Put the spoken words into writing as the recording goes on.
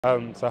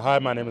So hi,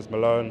 my name is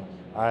Malone.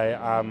 I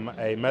am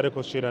a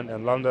medical student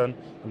in London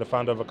and the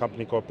founder of a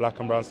company called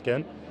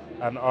BlackandBrownSkin.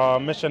 And our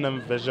mission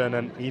and vision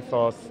and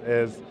ethos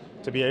is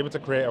to be able to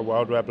create a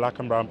world where black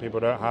and brown people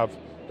don't have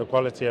the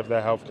quality of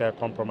their healthcare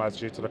compromised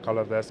due to the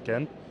color of their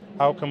skin.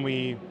 How can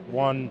we,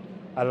 one,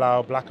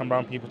 allow black and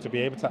brown people to be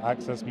able to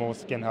access more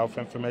skin health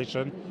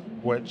information,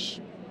 which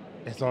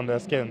is on their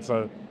skin?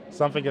 So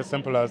something as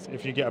simple as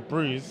if you get a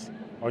bruise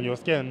on your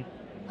skin,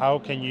 how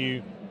can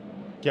you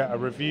get a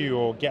review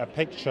or get a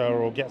picture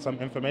or get some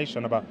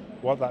information about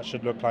what that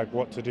should look like,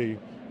 what to do?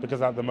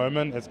 Because at the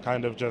moment it's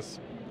kind of just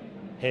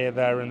here,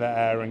 there, in the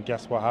air, and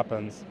guess what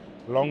happens.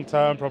 Long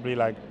term, probably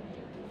like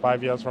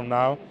 5 years from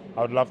now,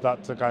 I would love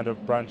that to kind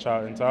of branch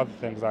out into other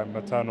things like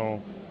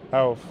maternal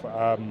health,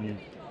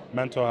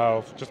 mental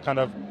health, just kind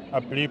of a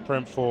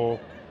blueprint for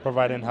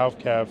providing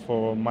healthcare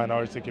for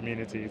minority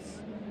communities.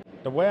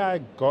 The way I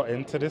got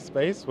into this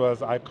space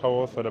was I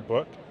co-authored a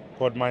book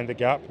called Mind the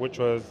Gap, which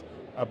was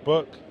a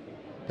book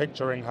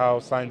picturing how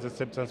signs and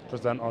symptoms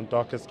present on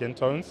darker skin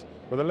tones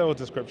with a little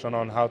description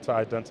on how to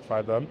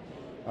identify them.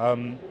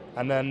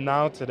 And then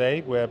now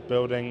today we're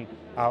building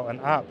out an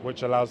app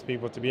which allows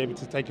people to be able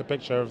to take a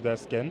picture of their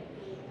skin.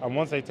 And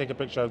once they take a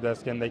picture of their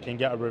skin, they can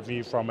get a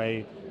review from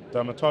a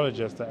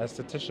dermatologist, an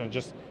esthetician,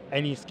 just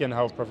any skin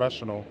health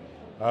professional.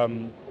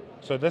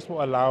 So this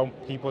will allow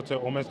people to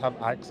almost have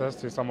access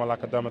to someone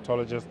like a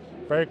dermatologist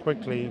very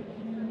quickly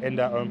in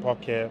their own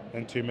pocket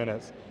in 2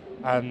 minutes.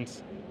 And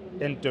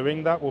in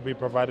doing that, we'll be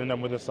providing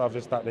them with a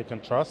service that they can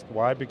trust.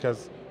 Why?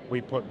 Because we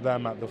put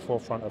them at the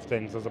forefront of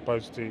things as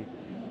opposed to,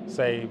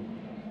 say,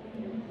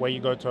 where you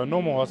go to a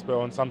normal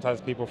hospital and sometimes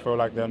people feel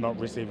like they're not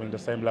receiving the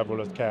same level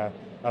of care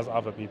as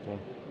other people.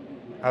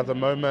 At the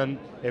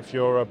moment, if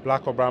you're a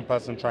black or brown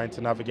person trying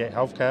to navigate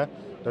healthcare,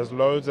 there's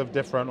loads of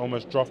different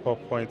almost drop-off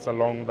points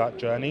along that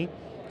journey.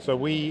 So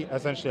we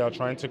essentially are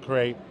trying to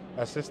create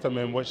a system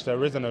in which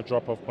there isn't a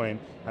drop-off point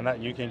and that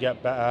you can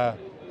get better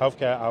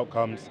healthcare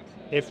outcomes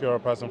if you're a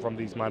person from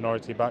these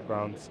minority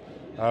backgrounds.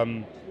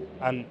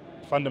 And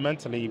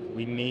fundamentally,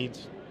 we need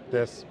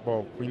this,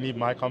 well, we need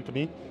my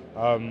company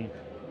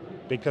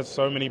because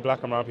so many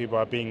black and brown people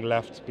are being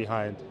left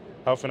behind.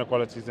 Health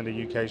inequalities in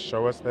the UK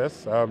show us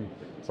this,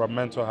 from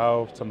mental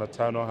health to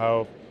maternal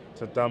health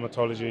to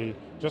dermatology,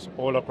 just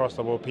all across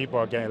the world, people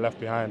are getting left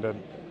behind.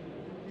 And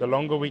the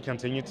longer we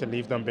continue to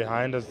leave them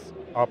behind as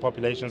our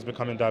population is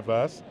becoming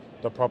diverse,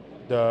 the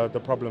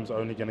problem's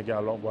only going to get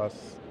a lot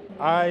worse.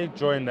 I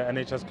joined the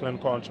NHS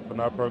Clinical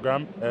Entrepreneur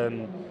Program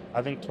in,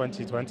 I think,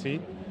 2020.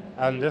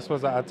 And this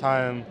was at a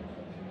time,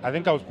 I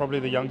think I was probably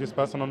the youngest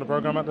person on the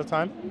program at the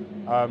time.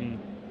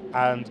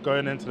 And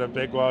going into the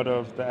big world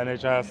of the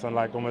NHS and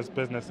like almost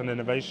business and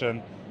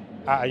innovation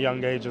at a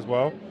young age as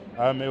well,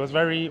 it was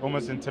very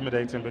almost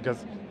intimidating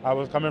because I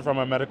was coming from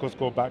a medical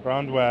school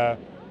background where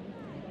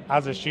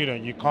as a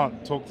student, you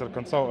can't talk to the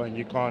consultant,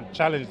 you can't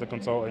challenge the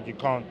consultant, you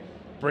can't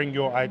bring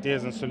your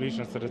ideas and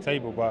solutions to the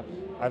table. But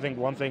I think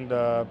one thing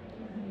the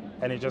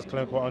NHS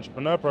Clinical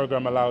Entrepreneur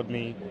Program allowed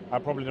me,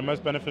 and probably the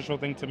most beneficial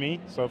thing to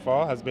me so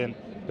far, has been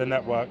the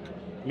network,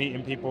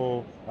 meeting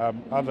people,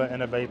 other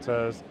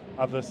innovators,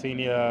 other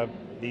senior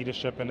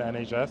leadership in the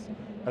NHS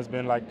has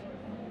been like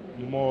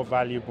more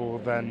valuable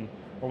than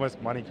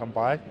almost money can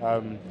buy,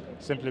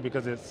 simply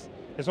because it's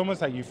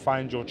almost like you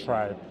find your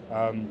tribe,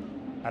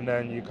 and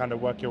then you kind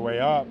of work your way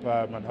up,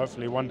 and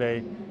hopefully one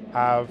day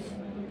have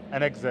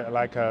an exit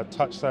like a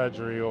touch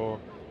surgery or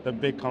the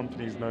big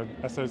companies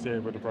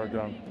associated with the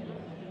program.